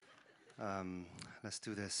Let's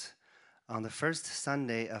do this. On the first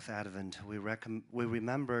Sunday of Advent, we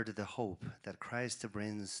remembered the hope that Christ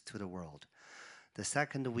brings to the world. The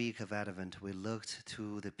second week of Advent, we looked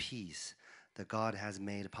to the peace that God has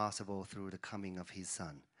made possible through the coming of his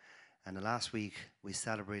Son. And last week, we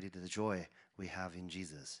celebrated the joy we have in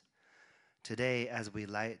Jesus. Today, as we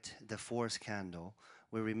light the fourth candle,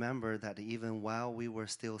 we remember that even while we were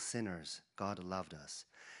still sinners, God loved us.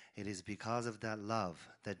 It is because of that love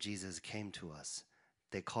that Jesus came to us.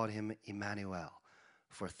 They called him Emmanuel,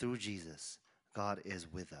 for through Jesus, God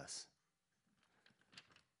is with us.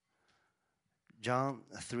 John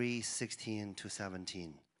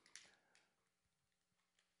 3:16-17.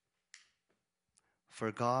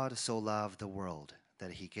 For God so loved the world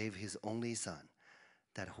that he gave his only Son,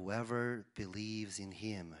 that whoever believes in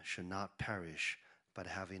him should not perish, but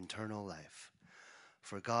have eternal life.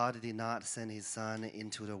 For God did not send his Son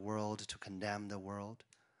into the world to condemn the world,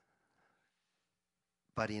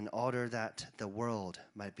 but in order that the world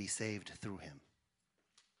might be saved through him.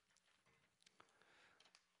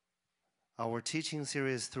 Our teaching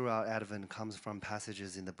series throughout Advent comes from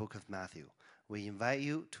passages in the book of Matthew. We invite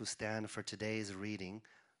you to stand for today's reading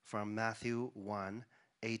from Matthew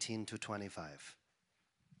 1:18-25.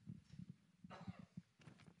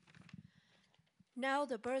 Now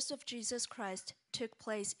the birth of Jesus Christ took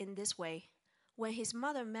place in this way. When his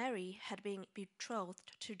mother Mary had been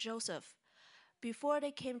betrothed to Joseph, before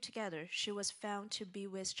they came together, she was found to be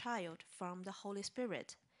with child from the Holy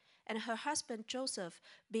Spirit. And her husband Joseph,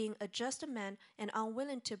 being a just man and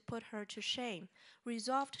unwilling to put her to shame,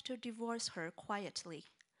 resolved to divorce her quietly.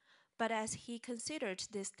 But as he considered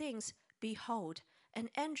these things, behold, an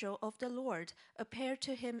angel of the Lord appeared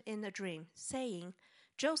to him in a dream, saying,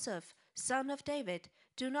 Joseph, son of David,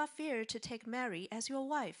 do not fear to take Mary as your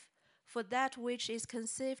wife, for that which is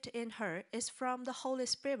conceived in her is from the Holy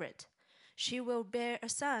Spirit. She will bear a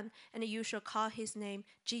son, and you shall call his name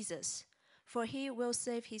Jesus, for he will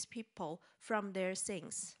save his people from their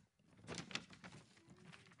sins.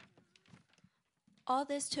 All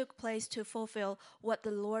this took place to fulfill what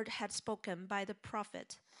the Lord had spoken by the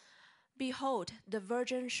prophet. Behold, the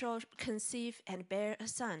virgin shall conceive and bear a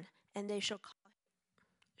son, and they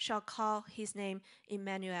shall call his name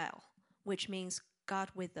Emmanuel, which means God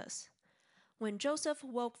with us. When Joseph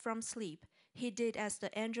woke from sleep, he did as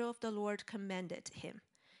the angel of the Lord commanded him.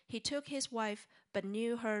 He took his wife, but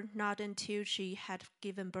knew her not until she had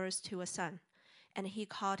given birth to a son, and he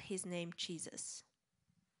called his name Jesus.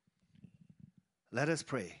 Let us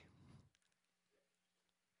pray.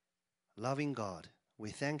 Loving God,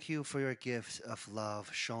 we thank you for your gift of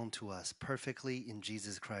love shown to us perfectly in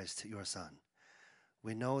Jesus Christ, your Son.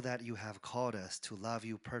 We know that you have called us to love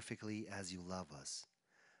you perfectly as you love us.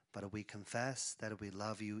 But we confess that we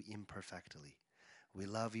love you imperfectly. We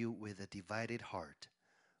love you with a divided heart,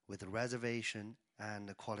 with reservation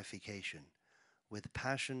and qualification, with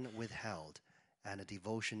passion withheld and a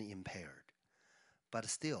devotion impaired. But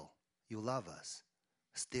still, you love us.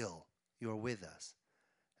 Still, you are with us.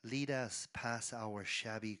 Lead us past our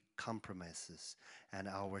shabby compromises and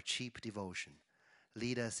our cheap devotion.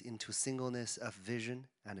 Lead us into singleness of vision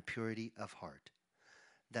and purity of heart,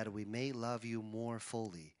 that we may love you more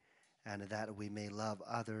fully, and that we may love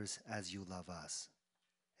others as you love us.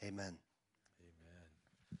 Amen. Amen.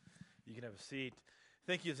 You can have a seat.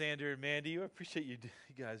 Thank you, Xander and Mandy. I appreciate you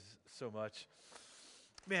guys so much.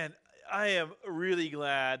 Man, I am really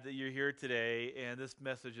glad that you're here today, and this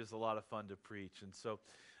message is a lot of fun to preach. And so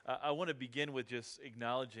I want to begin with just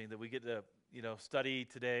acknowledging that we get to study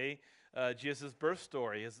today Jesus' birth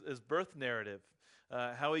story, his birth narrative,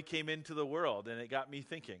 how he came into the world, and it got me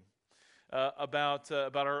thinking about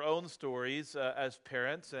our own stories as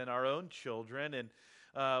parents and our own children. And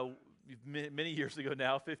many years ago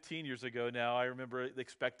now, 15 years ago now, I remember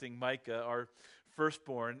expecting Micah, our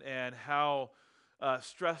firstborn, and how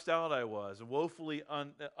stressed out I was and woefully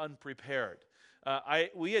unprepared.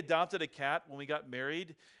 We adopted a cat when we got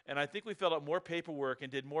married, and I think we filled out more paperwork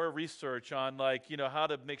and did more research on how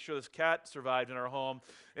to make sure this cat survived in our home.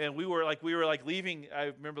 And we were leaving. I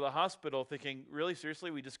remember the hospital thinking, really seriously,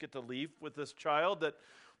 we just get to leave with this child that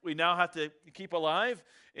we now have to keep alive,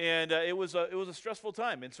 and it was a stressful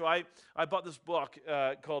time. And so I bought this book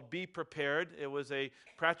called Be Prepared. It was a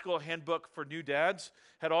practical handbook for new dads.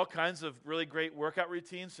 Had all kinds of really great workout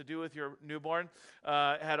routines to do with your newborn.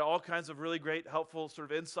 Had all kinds of really great, helpful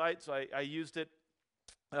sort of insights. I used it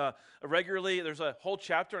regularly. There's a whole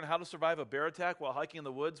chapter on how to survive a bear attack while hiking in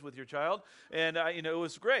the woods with your child, and it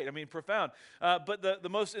was great. I mean, profound. But the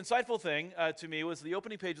most insightful thing to me was the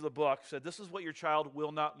opening page of the book said, "This is what your child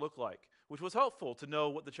will not look like which was helpful to know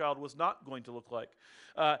what the child was not going to look like.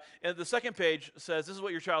 And the second page says, this is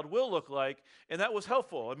what your child will look like, and that was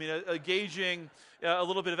helpful. I mean, gauging a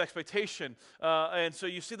little bit of expectation. And so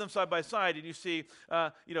you see them side by side, and you see,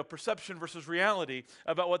 perception versus reality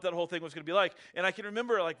about what that whole thing was going to be like. And I can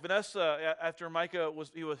remember, like, Vanessa, after Micah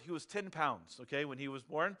he was 10 pounds, okay, when he was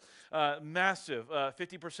born. Massive,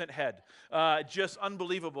 50% head. Just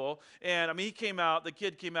unbelievable. And, I mean, the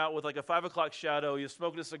kid came out with, like, a 5 o'clock shadow. He was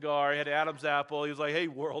smoking a cigar. He had an Adam's apple. He was like, hey,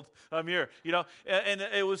 world, I'm here, And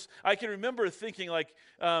I can remember thinking, like,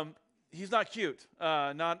 he's not cute,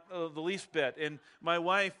 not the least bit. And my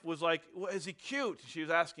wife was like, well, is he cute? She was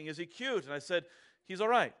asking, is he cute? And I said, he's all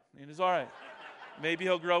right. He's all right. Maybe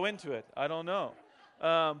he'll grow into it. I don't know.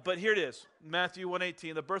 But here it is, Matthew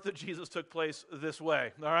 1:18. The birth of Jesus took place this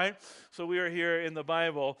way, all right? So we are here in the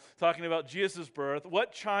Bible talking about Jesus' birth.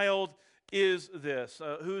 What child is this?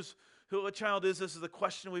 What child is this is the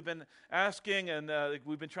question we've been asking, and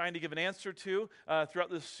we've been trying to give an answer to throughout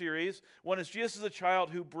this series. One is, Jesus is a child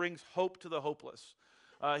who brings hope to the hopeless.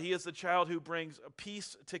 He is the child who brings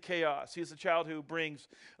peace to chaos. He is the child who brings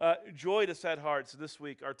joy to sad hearts. This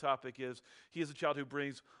week our topic is, he is a child who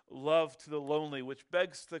brings love to the lonely, which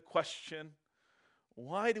begs the question,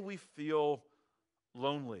 why do we feel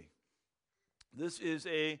lonely? This is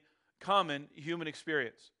a common human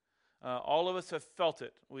experience. All of us have felt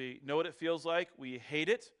it. We know what it feels like. We hate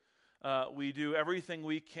it. We do everything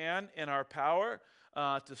we can in our power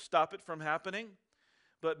to stop it from happening.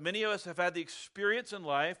 But many of us have had the experience in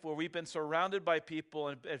life where we've been surrounded by people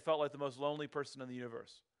and felt like the most lonely person in the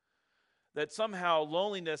universe. That somehow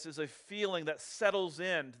loneliness is a feeling that settles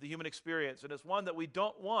into the human experience, and it's one that we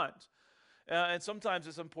don't want. And sometimes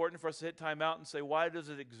it's important for us to hit time out and say, why does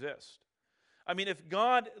it exist? I mean, if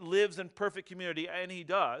God lives in perfect community, and he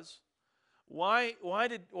does, why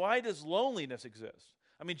does loneliness exist?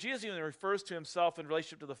 I mean, Jesus even refers to himself in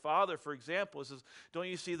relationship to the Father, for example. He says, don't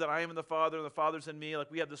you see that I am in the Father and the Father's in me?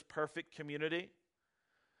 Like, we have this perfect community.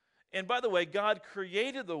 And by the way, God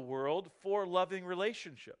created the world for loving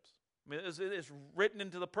relationships. I mean, it's written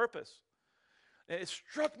into the purpose. It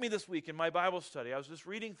struck me this week in my Bible study. I was just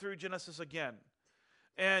reading through Genesis again.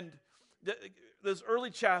 And those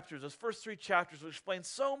early chapters, those first 3 chapters, will explain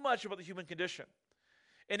so much about the human condition.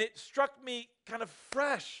 And it struck me kind of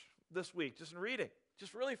fresh this week, just in reading,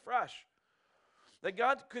 just really fresh, that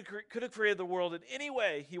God could have created the world in any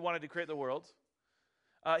way he wanted to create the world.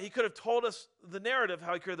 He could have told us the narrative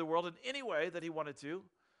how he created the world in any way that he wanted to.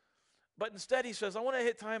 But instead he says, I want to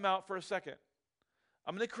hit time out for a second.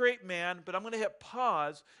 I'm going to create man, but I'm going to hit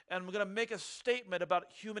pause, and I'm going to make a statement about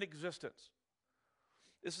human existence.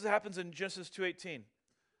 This happens in Genesis 2:18.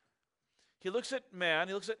 He looks at man,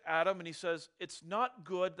 he looks at Adam, and he says, it's not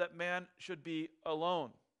good that man should be alone.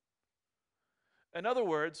 In other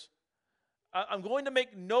words, I'm going to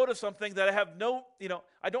make note of something that I have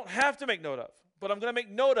I don't have to make note of, but I'm going to make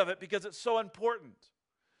note of it because it's so important.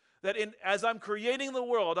 That as I'm creating the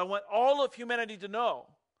world, I want all of humanity to know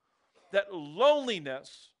that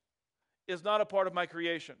loneliness is not a part of my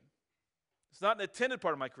creation. It's not an intended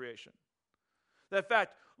part of my creation. That, in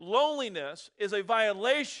fact, loneliness is a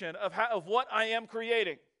violation of what I am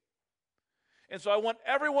creating. And so I want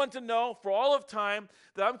everyone to know for all of time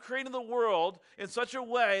that I'm creating the world in such a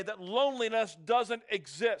way that loneliness doesn't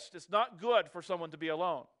exist. It's not good for someone to be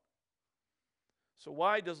alone. So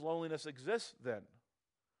why does loneliness exist then?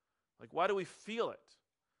 Like, why do we feel it?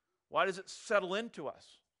 Why does it settle into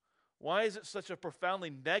us? Why is it such a profoundly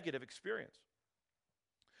negative experience?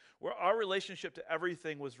 Where our relationship to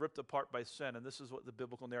everything was ripped apart by sin, and this is what the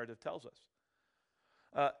biblical narrative tells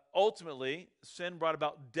us. Ultimately, sin brought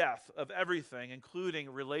about death of everything, including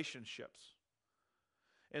relationships.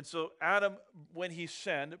 And so Adam, when he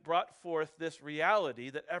sinned, brought forth this reality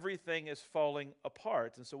that everything is falling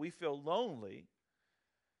apart. And so we feel lonely.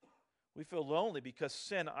 We feel lonely because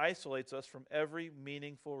sin isolates us from every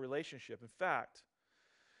meaningful relationship. In fact,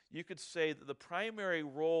 you could say that the primary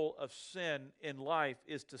role of sin in life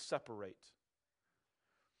is to separate.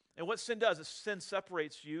 And what sin does is sin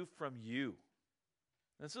separates you from you.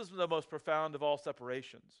 This is the most profound of all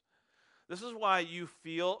separations. This is why you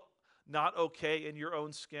feel not okay in your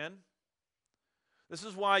own skin. This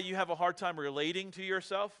is why you have a hard time relating to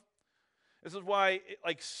yourself. This is why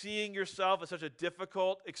seeing yourself is such a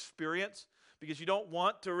difficult experience, because you don't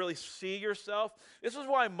want to really see yourself. This is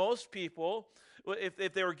why most people,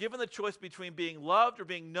 if they were given the choice between being loved or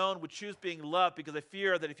being known, would choose being loved, because they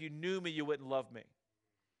fear that if you knew me, you wouldn't love me.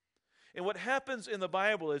 And what happens in the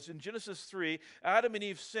Bible is, in Genesis 3, Adam and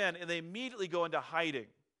Eve sin, and they immediately go into hiding.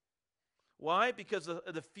 Why? Because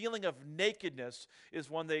the feeling of nakedness is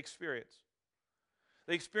one they experience.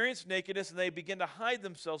 They experience nakedness and they begin to hide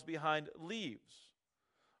themselves behind leaves.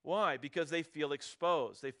 Why? Because they feel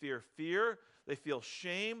exposed. They fear fear, they feel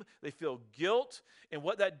shame, they feel guilt, and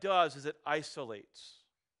what that does is it isolates.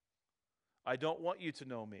 I don't want you to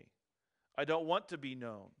know me. I don't want to be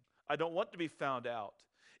known. I don't want to be found out.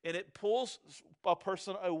 And it pulls a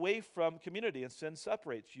person away from community, and sin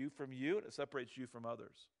separates you from you, and it separates you from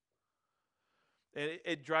others. And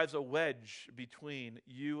it drives a wedge between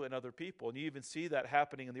you and other people. And you even see that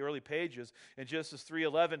happening in the early pages. In Genesis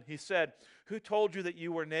 3:11, he said, "Who told you that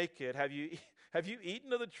you were naked? Have you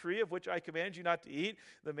eaten of the tree of which I commanded you not to eat?"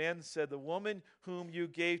 The man said, "The woman whom you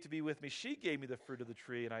gave to be with me, she gave me the fruit of the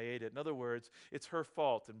tree, and I ate it." In other words, it's her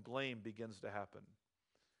fault, and blame begins to happen.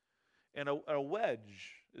 And a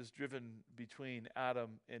wedge is driven between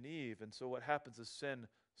Adam and Eve. And so what happens is sin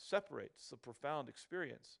separates. It's a profound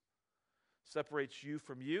experience. Separates you,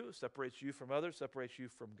 separates you from others, separates you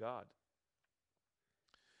from God.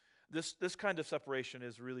 This kind of separation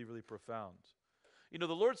is really, really profound. You know,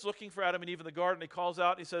 the Lord's looking for Adam and Eve in the garden. He calls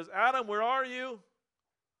out and he says, "Adam, where are you?"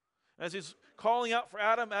 And as he's calling out for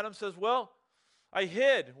Adam, Adam says, "Well, I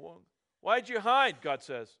hid." "Well, why'd you hide?" God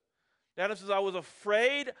says. Adam says, "I was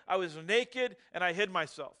afraid, I was naked, and I hid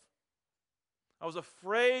myself." I was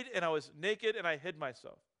afraid, and I was naked, and I hid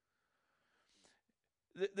myself.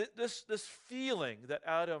 This feeling that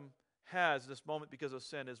Adam has in this moment because of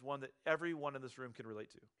sin is one that everyone in this room can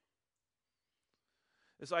relate to.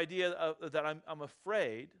 This idea that I'm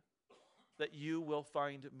afraid that you will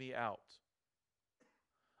find me out.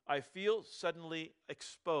 I feel suddenly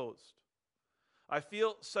exposed. I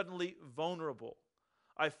feel suddenly vulnerable.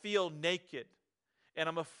 I feel naked. And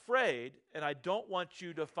I'm afraid, and I don't want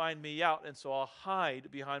you to find me out, and so I'll hide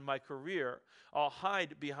behind my career. I'll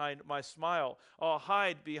hide behind my smile. I'll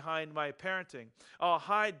hide behind my parenting. I'll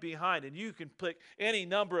hide behind, and you can pick any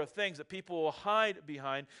number of things that people will hide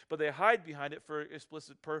behind, but they hide behind it for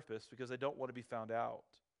explicit purpose because they don't want to be found out.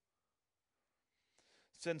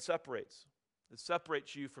 Sin separates. It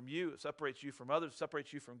separates you from you. It separates you from others. It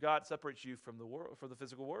separates you from God. It separates you from the world, from the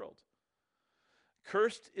physical world.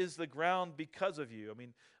 Cursed is the ground because of you. I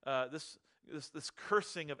mean, this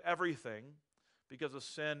cursing of everything because of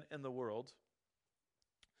sin in the world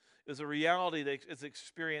is a reality that is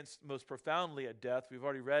experienced most profoundly at death. We've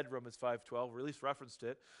already read Romans 5:12, or at least referenced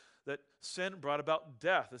it, that sin brought about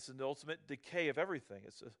death. It's the ultimate decay of everything.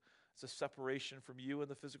 It's a separation from you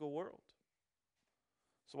and the physical world.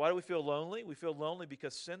 So why do we feel lonely? We feel lonely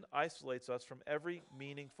because sin isolates us from every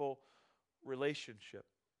meaningful relationship.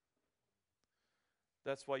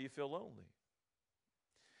 That's why you feel lonely.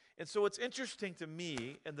 And so what's interesting to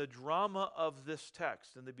me in the drama of this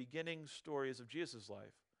text, in the beginning stories of Jesus'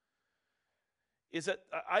 life, is that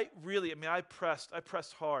I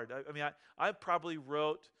pressed hard. I probably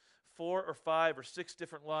wrote 4 or 5 or 6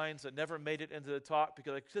 different lines that never made it into the talk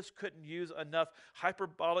because I just couldn't use enough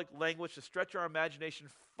hyperbolic language to stretch our imagination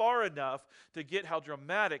far enough to get how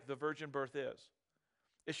dramatic the virgin birth is.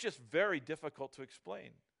 It's just very difficult to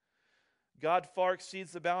explain. God far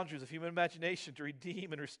exceeds the boundaries of human imagination to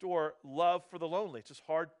redeem and restore love for the lonely. It's just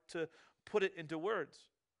hard to put it into words.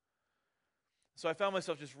 So I found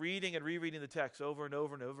myself just reading and rereading the text over and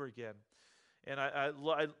over and over again. And I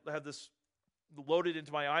had this loaded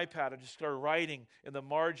into my iPad. I just started writing in the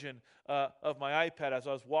margin of my iPad as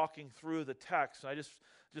I was walking through the text. And I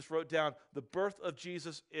just wrote down, "The birth of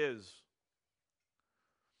Jesus is."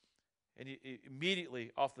 And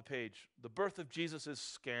immediately off the page, "The birth of Jesus is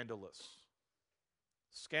scandalous."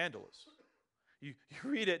 Scandalous. You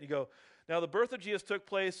read it and you go, "Now the birth of Jesus took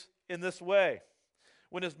place in this way.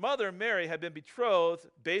 When his mother Mary had been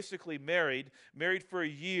betrothed, basically married for a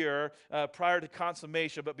year prior to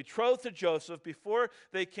consummation, but betrothed to Joseph before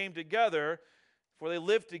they came together, before they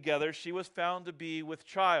lived together, she was found to be with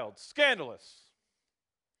child." Scandalous.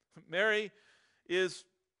 Mary is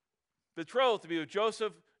betrothed to be with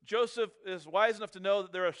Joseph. Joseph is wise enough to know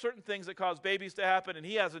that there are certain things that cause babies to happen, and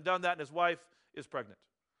he hasn't done that, and his wife is pregnant.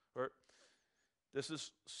 This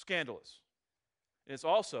is scandalous. And it's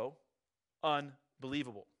also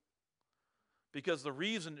unbelievable because the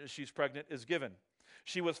reason she's pregnant is given.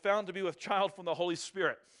 She was found to be with child from the Holy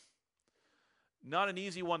Spirit. Not an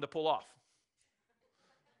easy one to pull off.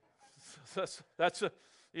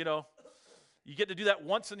 You get to do that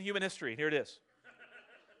once in human history, and here it is.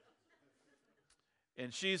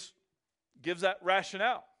 And gives that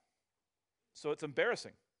rationale. So it's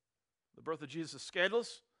embarrassing. The birth of Jesus is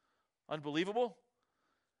scandalous, unbelievable,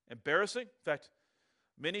 embarrassing. In fact,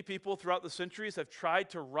 many people throughout the centuries have tried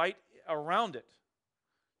to write around it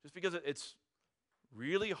just because it's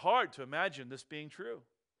really hard to imagine this being true.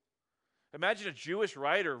 Imagine a Jewish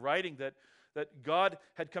writer writing that that God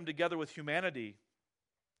had come together with humanity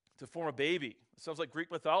to form a baby. It sounds like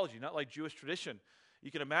Greek mythology, not like Jewish tradition.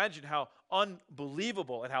 You can imagine how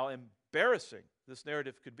unbelievable and how embarrassing this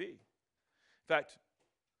narrative could be. In fact,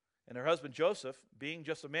 and her husband Joseph, being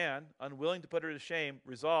just a man, unwilling to put her to shame,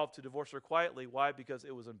 resolved to divorce her quietly. Why? Because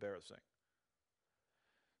it was embarrassing.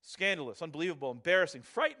 Scandalous, unbelievable, embarrassing,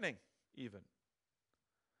 frightening even.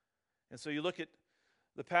 And so you look at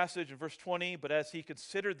the passage in verse 20, but as he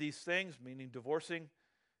considered these things, meaning divorcing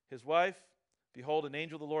his wife, behold, an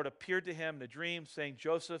angel of the Lord appeared to him in a dream, saying,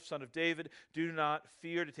 Joseph, son of David, do not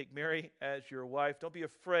fear to take Mary as your wife. Don't be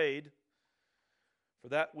afraid, for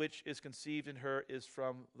that which is conceived in her is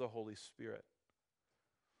from the Holy Spirit.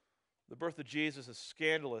 The birth of Jesus is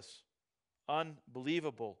scandalous,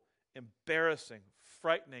 unbelievable, embarrassing,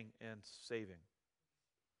 frightening, and saving.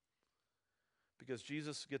 Because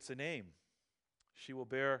Jesus gets a name. She will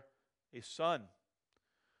bear a son.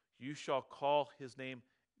 You shall call his name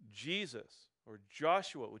Jesus, or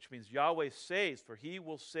Joshua, which means Yahweh saves, for he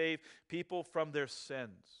will save people from their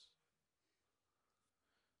sins.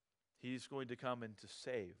 He's going to come and to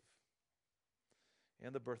save.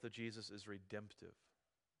 And the birth of Jesus is redemptive.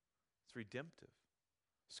 It's redemptive.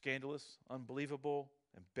 Scandalous, unbelievable,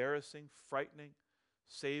 embarrassing, frightening,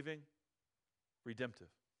 saving, redemptive.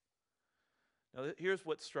 Now, here's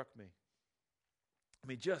what struck me. I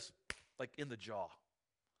mean, just like in the jaw.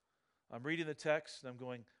 I'm reading the text and I'm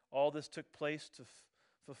going, all this took place to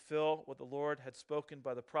fulfill what the Lord had spoken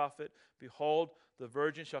by the prophet. Behold, the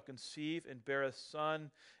virgin shall conceive and bear a son,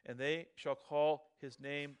 and they shall call his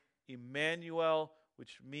name Emmanuel,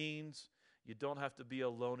 which means you don't have to be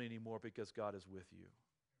alone anymore because God is with you.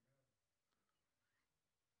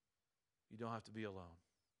 You don't have to be alone.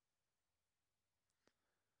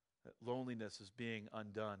 That loneliness is being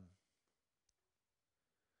undone.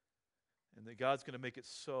 And that God's going to make it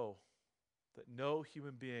so that no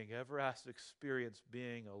human being ever has to experience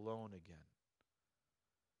being alone again.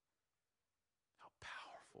 How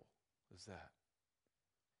powerful is that?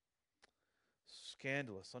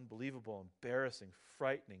 Scandalous, unbelievable, embarrassing,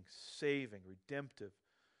 frightening, saving, redemptive,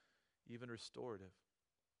 even restorative.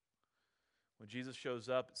 When Jesus shows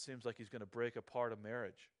up, it seems like he's going to break apart a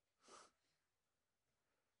marriage.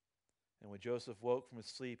 And when Joseph woke from his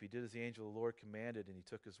sleep, he did as the angel of the Lord commanded, and he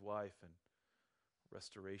took his wife, and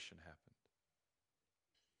restoration happened.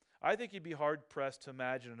 I think you'd be hard-pressed to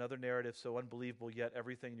imagine another narrative so unbelievable, yet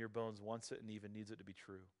everything in your bones wants it and even needs it to be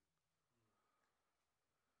true.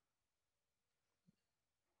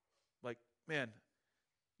 Like, man,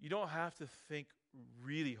 you don't have to think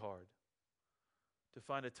really hard to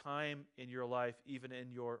find a time in your life, even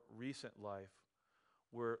in your recent life,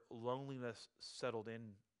 where loneliness settled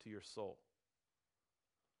into your soul.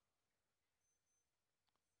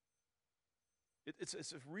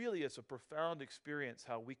 It's a profound experience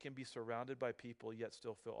how we can be surrounded by people yet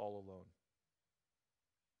still feel all alone.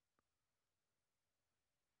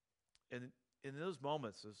 And in those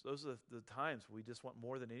moments, those are the times we just want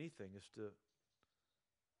more than anything is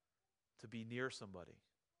to be near somebody,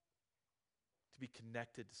 to be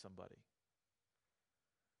connected to somebody.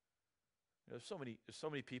 You know, there's so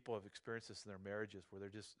many people have experienced this in their marriages where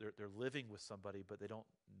they're living with somebody but they don't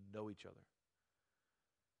know each other.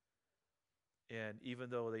 And even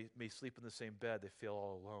though they may sleep in the same bed, they feel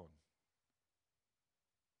all alone.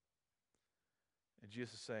 And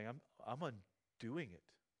Jesus is saying, I'm undoing it.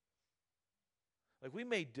 Like, we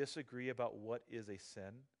may disagree about what is a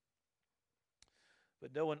sin,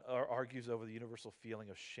 but no one argues over the universal feeling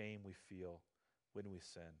of shame we feel when we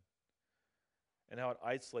sin and how it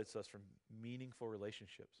isolates us from meaningful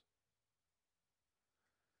relationships.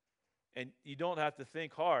 And you don't have to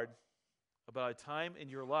think hard about a time in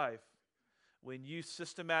your life when you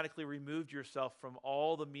systematically removed yourself from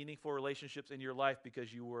all the meaningful relationships in your life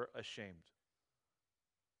because you were ashamed.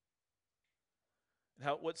 And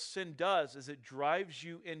what sin does is it drives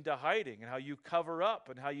you into hiding, and how you cover up,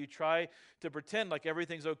 and how you try to pretend like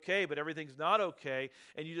everything's okay, but everything's not okay,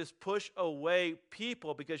 and you just push away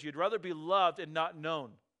people because you'd rather be loved and not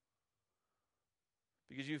known.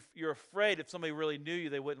 Because you're afraid if somebody really knew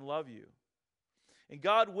you, they wouldn't love you. And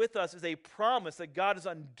God with us is a promise that God is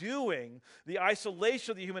undoing the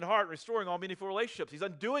isolation of the human heart and restoring all meaningful relationships. He's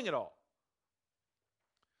undoing it all.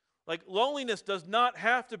 Like, loneliness does not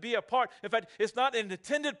have to be a part. In fact, it's not an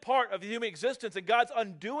intended part of the human existence, and God's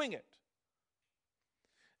undoing it.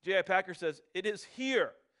 J.I. Packer says, it is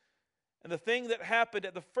here. And the thing that happened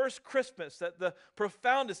at the first Christmas, that the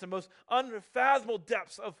profoundest and most unfathomable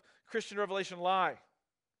depths of Christian revelation lie.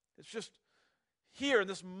 It's just here in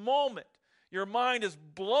this moment. Your mind is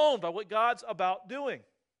blown by what God's about doing.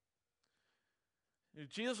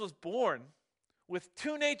 Jesus was born with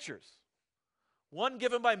two natures, one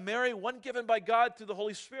given by Mary, one given by God through the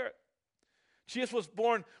Holy Spirit. Jesus was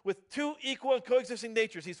born with two equal and coexisting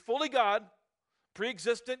natures. He's fully God,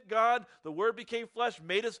 pre-existent God. The Word became flesh,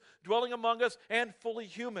 made us dwelling among us, and fully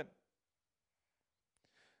human.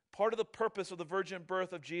 Part of the purpose of the virgin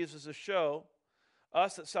birth of Jesus is to show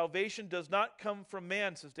us that salvation does not come from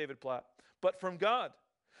man, says David Platt, but from God.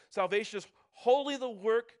 Salvation is wholly the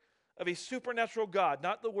work of a supernatural God,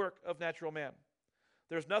 not the work of natural man.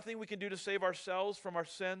 There's nothing we can do to save ourselves from our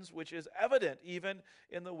sins, which is evident even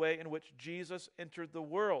in the way in which Jesus entered the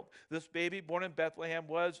world. This baby born in Bethlehem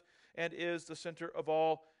was and is the center of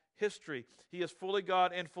all history. He is fully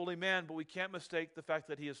God and fully man, but we can't mistake the fact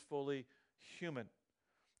that he is fully human.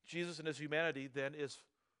 Jesus in his humanity then is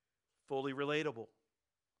fully relatable.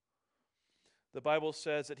 The Bible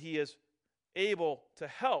says that he is able to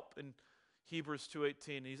help in Hebrews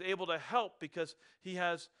 2:18. He's able to help because he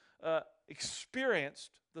has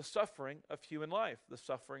experienced the suffering of human life, the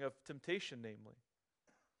suffering of temptation, namely.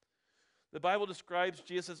 The Bible describes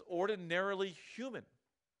Jesus as ordinarily human,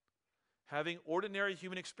 having ordinary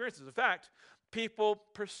human experiences. In fact, people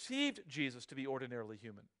perceived Jesus to be ordinarily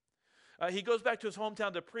human. He goes back to his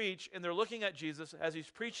hometown to preach, and they're looking at Jesus as he's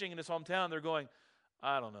preaching in his hometown. They're going,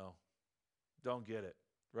 I don't know, don't get it,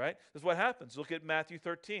 right? This is what happens. Look at Matthew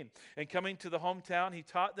 13. And coming to the hometown, he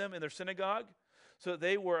taught them in their synagogue, so that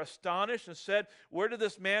they were astonished and said, where did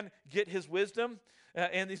this man get his wisdom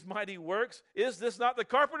and these mighty works? Is this not the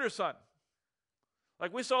carpenter's son?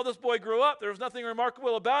 Like, we saw this boy grow up. There was nothing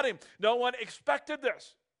remarkable about him. No one expected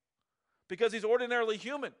this because he's ordinarily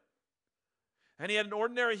human. And he had an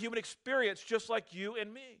ordinary human experience just like you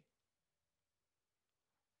and me.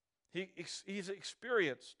 He's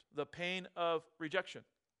experienced the pain of rejection.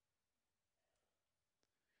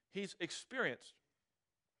 He's experienced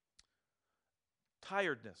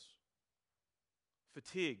tiredness,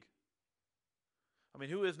 fatigue. I mean,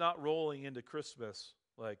 who is not rolling into Christmas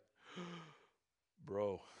like,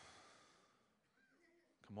 bro,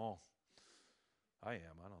 come on. I am.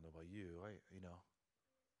 I don't know about you.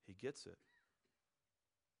 He gets it.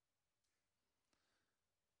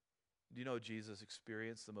 Do you know Jesus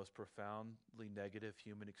experienced the most profoundly negative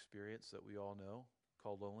human experience that we all know,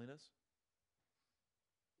 called loneliness?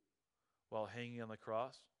 While hanging on the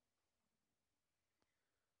cross,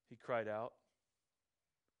 he cried out,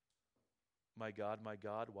 my God,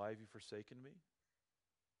 why have you forsaken me?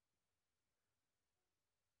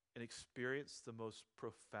 And experienced the most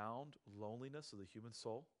profound loneliness of the human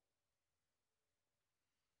soul,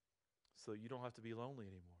 so you don't have to be lonely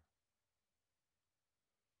anymore.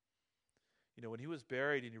 When he was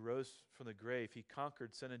buried and he rose from the grave, he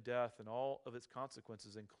conquered sin and death and all of its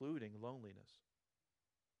consequences, including loneliness.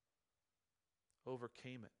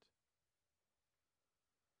 Overcame it.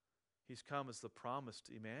 He's come as the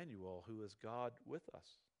promised Emmanuel, who is God with us.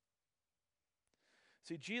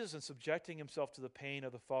 See, Jesus, in subjecting himself to the pain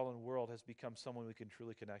of the fallen world, has become someone we can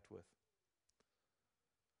truly connect with.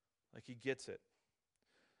 Like, he gets it.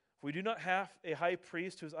 If we do not have a high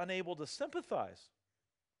priest who is unable to sympathize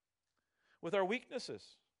with our weaknesses,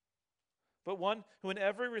 but one who in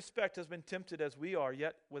every respect has been tempted as we are,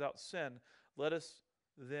 yet without sin, let us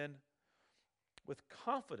then with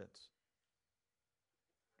confidence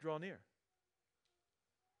draw near.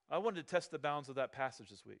 I wanted to test the bounds of that passage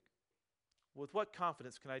this week. With what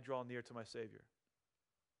confidence can I draw near to my Savior?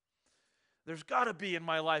 There's got to be in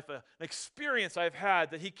my life an experience I've had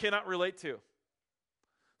that he cannot relate to,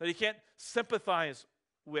 that he can't sympathize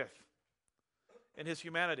with in his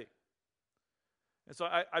humanity. And so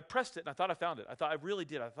I pressed it, and I thought I found it. I really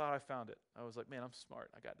did. I thought I found it. I was like, man, I'm smart.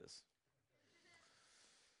 I got this.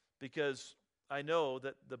 Because I know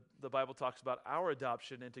that the Bible talks about our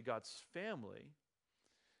adoption into God's family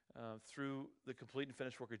through the complete and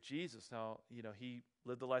finished work of Jesus. Now, he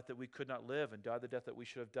lived the life that we could not live and died the death that we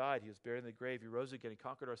should have died. He was buried in the grave. He rose again. He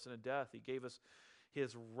conquered our sin and death. He gave us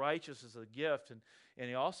his righteousness as a gift, and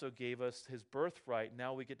he also gave us his birthright.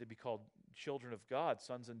 Now we get to be called children of God,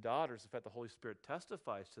 sons and daughters. In fact, the Holy Spirit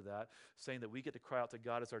testifies to that, saying that we get to cry out to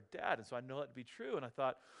God as our dad. And so I know that to be true, and I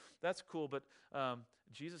thought, that's cool, but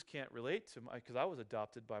Jesus can't relate to because I was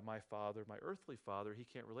adopted by my father, my earthly father. He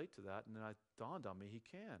can't relate to that. And then it dawned on me, he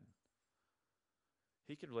can.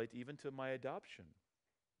 He can relate even to my adoption.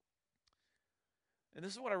 And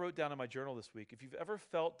this is what I wrote down in my journal this week. If you've ever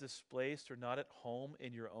felt displaced or not at home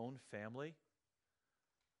in your own family,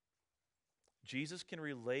 Jesus can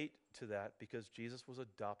relate to that because Jesus was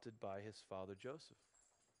adopted by his father Joseph.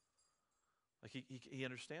 Like he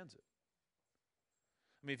understands it.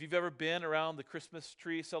 I mean, if you've ever been around the Christmas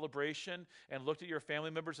tree celebration and looked at your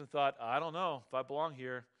family members and thought, I don't know if I belong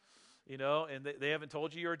here. and they haven't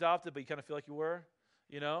told you you're adopted, but you kind of feel like you were,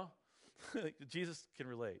 Jesus can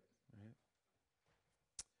relate. Right?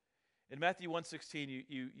 In Matthew 1:16,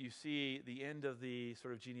 you see the end of the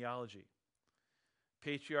sort of genealogy.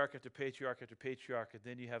 Patriarch after patriarch after patriarch, and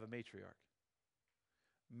then you have a matriarch.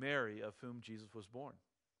 Mary, of whom Jesus was born.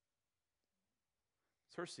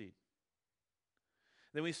 It's her seed.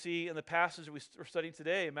 Then we see in the passage that we're studying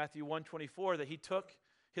today, in Matthew 1:24, that he took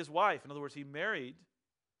his wife. In other words, he married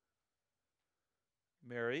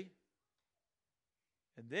Mary,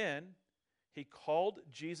 and then he called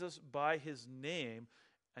Jesus by his name,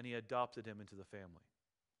 and he adopted him into the family.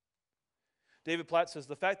 David Platt says,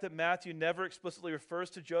 the fact that Matthew never explicitly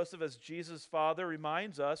refers to Joseph as Jesus' father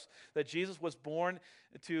reminds us that Jesus was born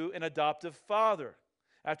to an adoptive father.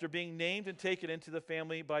 After being named and taken into the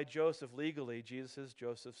family by Joseph legally, Jesus is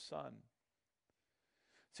Joseph's son.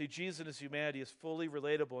 See, Jesus in his humanity is fully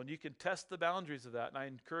relatable, and you can test the boundaries of that, and I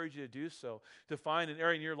encourage you to do so, to find an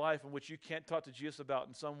area in your life in which you can't talk to Jesus about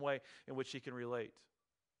in some way in which he can relate.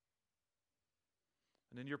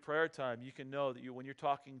 And in your prayer time, you can know that when you're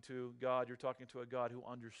talking to God, you're talking to a God who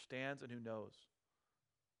understands and who knows.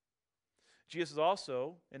 Jesus is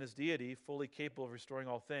also, in his deity, fully capable of restoring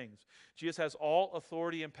all things. Jesus has all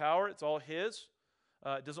authority and power. It's all his.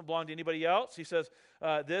 It doesn't belong to anybody else. He says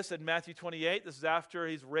this in Matthew 28. This is after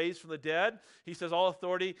he's raised from the dead. He says, all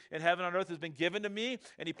authority in heaven and earth has been given to me.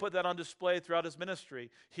 And he put that on display throughout his ministry.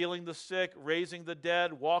 Healing the sick, raising the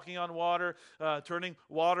dead, walking on water, turning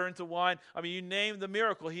water into wine. I mean, you name the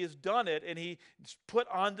miracle. He has done it, and he put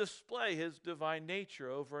on display his divine nature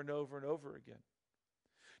over and over and over again.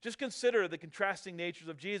 Just consider the contrasting natures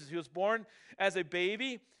of Jesus. He was born as a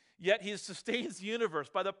baby, yet he sustains the universe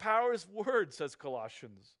by the power of his word, says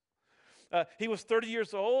Colossians. He was 30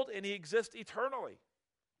 years old, and he exists eternally.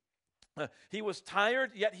 He was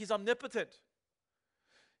tired, yet he's omnipotent.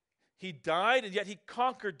 He died, and yet he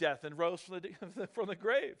conquered death and rose from the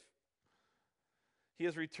grave. He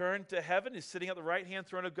has returned to heaven. He's sitting at the right-hand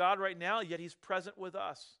throne of God right now, yet he's present with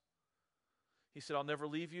us. He said, I'll never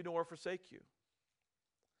leave you nor forsake you.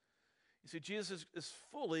 You see, Jesus is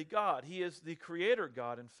fully God. He is the creator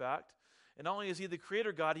God, in fact. And not only is he the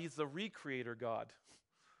creator God, he's the recreator God.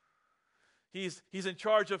 He's in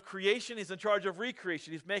charge of creation. He's in charge of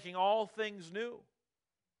recreation. He's making all things new.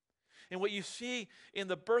 And what you see in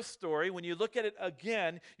the birth story, when you look at it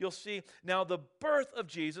again, you'll see now the birth of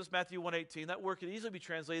Jesus, Matthew 1:18, that word could easily be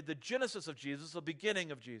translated the genesis of Jesus, the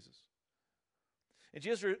beginning of Jesus. And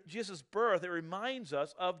Jesus' birth, it reminds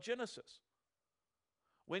us of Genesis,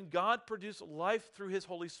 when God produced life through his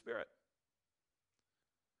Holy Spirit.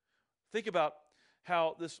 Think about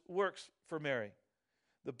how this works for Mary.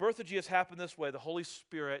 The birth of Jesus happened this way. The Holy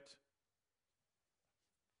Spirit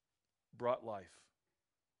brought life,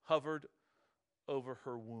 hovered over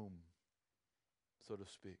her womb, so to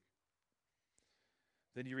speak.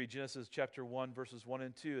 Then you read Genesis chapter 1, verses 1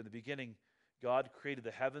 and 2. In the beginning, God created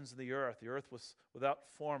the heavens and the earth. The earth was without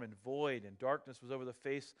form and void, and darkness was over the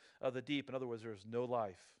face of the deep. In other words, there was no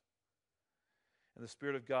life. And the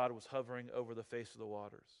Spirit of God was hovering over the face of the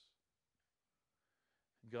waters.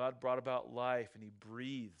 God brought about life, and he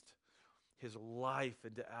breathed his life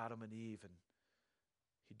into Adam and Eve, and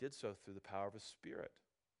he did so through the power of his Spirit.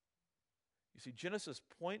 You see, Genesis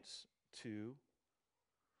points to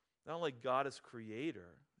not only God as creator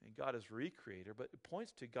and God as recreator, but it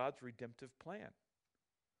points to God's redemptive plan.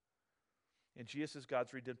 And Jesus is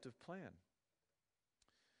God's redemptive plan.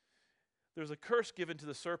 There's a curse given to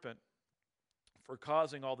the serpent for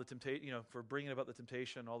causing all the temptation, for bringing about the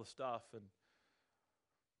temptation and all the stuff. And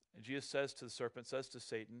Jesus says to the serpent, says to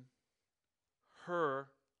Satan, her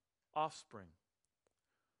offspring,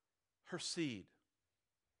 her seed,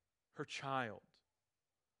 her child.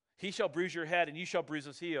 He shall bruise your head, and you shall bruise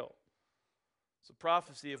his heel. It's a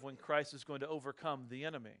prophecy of when Christ is going to overcome the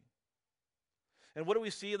enemy. And what do we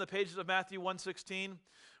see in the pages of Matthew 1:16?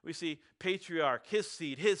 We see patriarch, his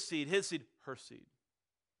seed, his seed, his seed, her seed.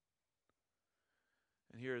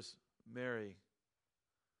 And here's Mary,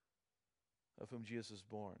 of whom Jesus is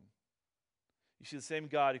born. You see, the same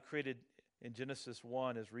God who created in Genesis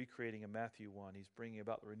 1 is recreating in Matthew 1. He's bringing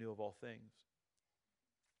about the renewal of all things.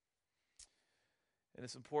 And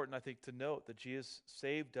it's important, I think, to note that Jesus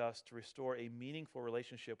saved us to restore a meaningful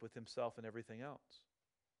relationship with himself and everything else.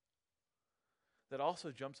 That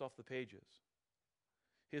also jumps off the pages.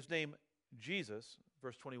 His name, Jesus,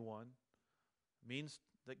 verse 21, means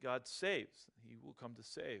that God saves. He will come to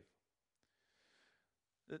save.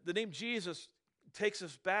 The name Jesus takes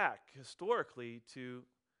us back historically to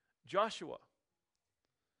Joshua.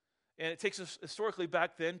 And it takes us historically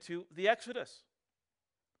back then to the Exodus.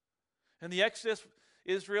 And the Exodus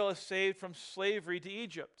Israel is saved from slavery to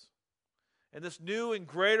Egypt. And this new and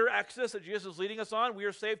greater exodus that Jesus is leading us on, we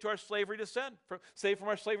are saved to our slavery to sin, saved from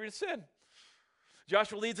our slavery to sin.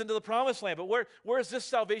 Joshua leads into the promised land, but where is this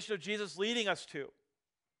salvation of Jesus leading us to?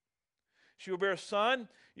 She will bear a son.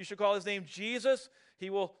 You shall call his name Jesus. He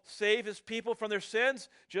will save his people from their sins,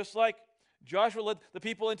 just like Joshua led the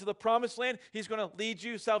people into the promised land. He's going to lead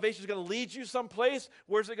you. Salvation is going to lead you someplace.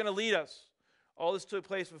 Where's it going to lead us? All this took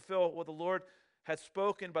place to fulfill what the Lord had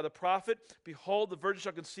spoken by the prophet. Behold, the virgin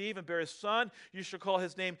shall conceive and bear a son. You shall call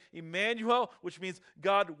his name Emmanuel, which means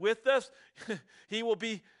God with us. He will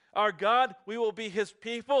be our God. We will be his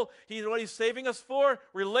people. What he's saving us for?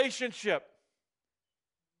 Relationship.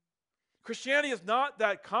 Christianity is not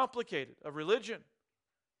that complicated a religion.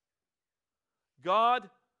 God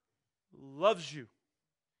loves you.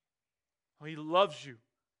 Oh, he loves you.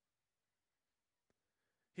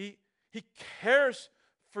 He cares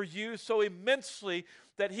for you so immensely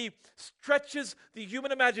that he stretches the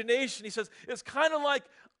human imagination. He says, it's kind of like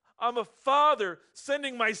I'm a father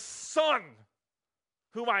sending my son,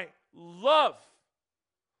 whom I love,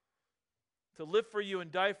 to live for you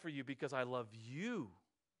and die for you because I love you.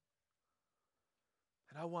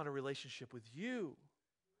 And I want a relationship with you.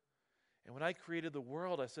 And when I created the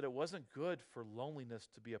world, I said it wasn't good for loneliness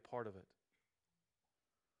to be a part of it.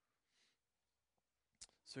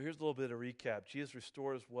 So here's a little bit of recap. Jesus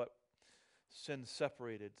restores what sin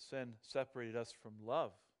separated. Sin separated us from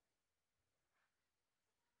love.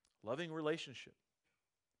 Loving relationship.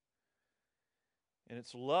 And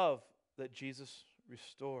it's love that Jesus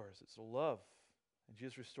restores. It's love. And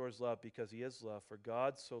Jesus restores love because he is love. For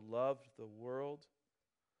God so loved the world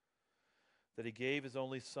that he gave his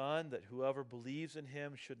only Son, that whoever believes in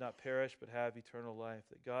him should not perish but have eternal life.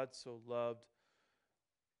 That God so loved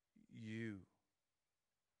you.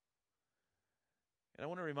 And I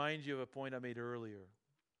want to remind you of a point I made earlier.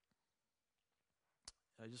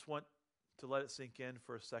 I just want to let it sink in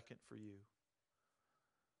for a second for you.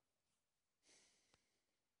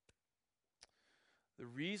 The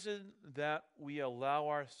reason that we allow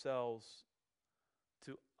ourselves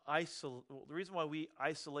to isolate, the reason why we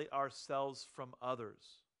isolate ourselves from others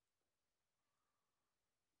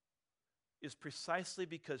is precisely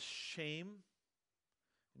because shame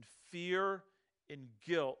and fear and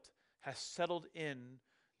guilt has settled in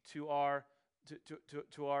to our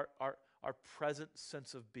present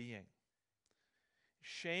sense of being.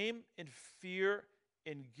 Shame and fear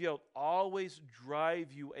and guilt always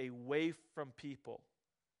drive you away from people.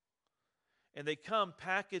 And they come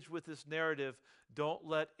packaged with this narrative, don't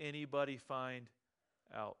let anybody find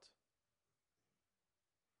out.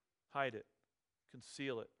 Hide it,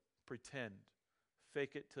 conceal it, pretend,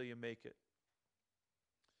 fake it till you make it.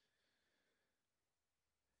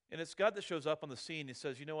 And it's God that shows up on the scene. He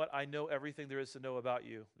says, you know what? I know everything there is to know about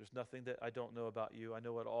you. There's nothing that I don't know about you. I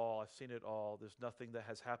know it all. I've seen it all. There's nothing that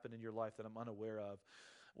has happened in your life that I'm unaware of.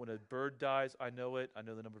 When a bird dies, I know it. I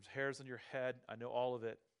know the number of hairs on your head. I know all of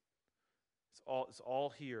it. It's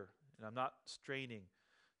all here. And I'm not straining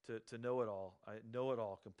to know it all. I know it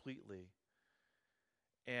all completely.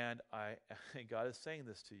 And God is saying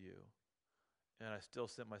this to you. And I still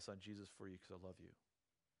sent my son Jesus for you because I love you.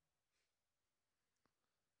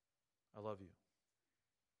 I love you.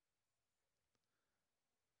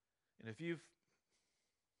 And if you've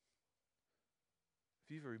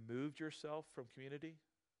removed yourself from community,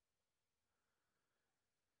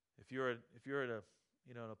 if you're at a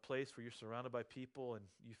in a place where you're surrounded by people and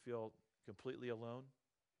you feel completely alone,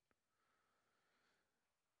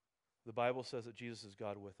 the Bible says that Jesus is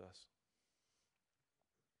God with us.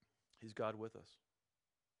 He's God with us.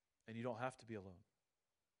 And you don't have to be alone.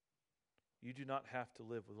 You do not have to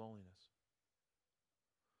live with loneliness.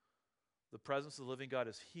 The presence of the living God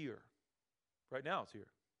is here. Right now it's here.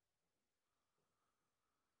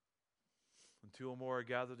 When two or more are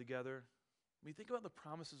gathered together. I mean, think about the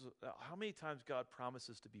promises. How many times God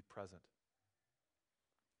promises to be present?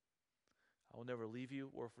 I will never leave you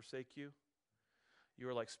or forsake you. You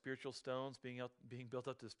are like spiritual stones being built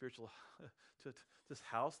up to to this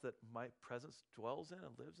house that my presence dwells in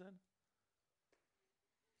and lives in.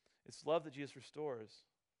 It's love that Jesus restores.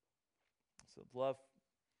 It's a love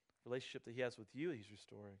relationship that he has with you he's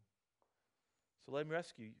restoring. So let him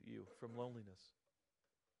rescue you from loneliness.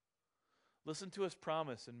 Listen to his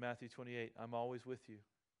promise in Matthew 28, I'm always with you.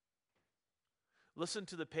 Listen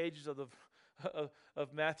to the pages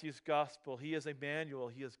of Matthew's gospel. He is Emmanuel.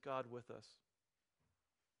 He is God with us.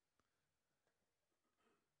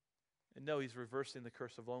 And no, he's reversing the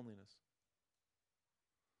curse of loneliness.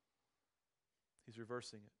 He's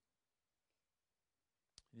reversing it.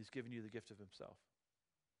 And he's given you the gift of himself.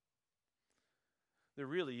 there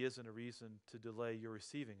really isn't a reason to delay your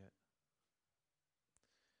receiving it.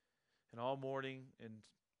 And all morning, and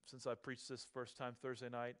since I preached this first time Thursday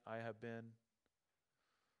night, I've been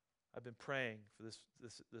praying for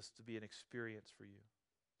this to be an experience for you.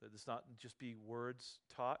 That this not just be words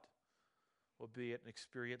taught, will be an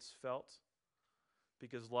experience felt.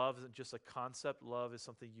 Because love isn't just a concept. Love is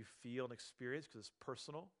something you feel and experience because it's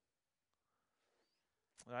personal.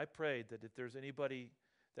 And I prayed that if there's anybody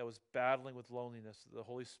that was battling with loneliness, that the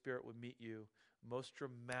Holy Spirit would meet you most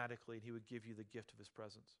dramatically and he would give you the gift of his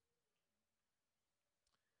presence.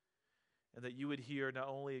 And that you would hear not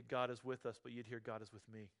only God is with us, but you'd hear God is with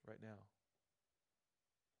me right now.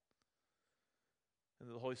 And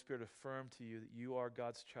that the Holy Spirit affirm to you that you are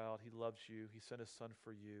God's child. He loves you. He sent his son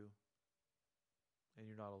for you. And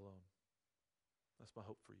you're not alone. That's my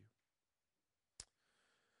hope for you.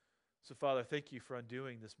 So, Father, thank you for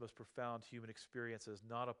undoing this most profound human experience as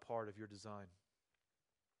not a part of your design.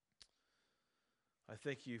 I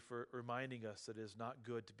thank you for reminding us that it is not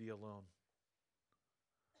good to be alone.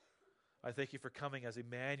 I thank you for coming as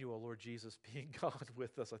Emmanuel, Lord Jesus, being God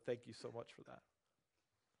with us. I thank you so much for that.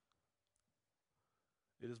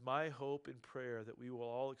 It is my hope and prayer that we will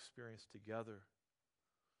all experience together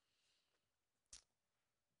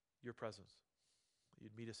your presence.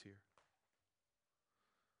 You'd meet us here.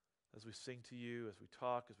 As we sing to you, as we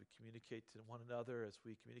talk, as we communicate to one another, as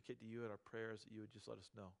we communicate to you in our prayers, that you would just let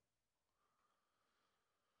us know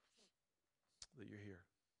that you're here.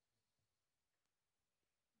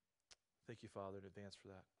 Thank you, Father, in advance for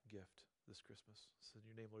that gift this Christmas. It's in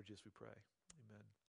your name, Lord Jesus, we pray. Amen.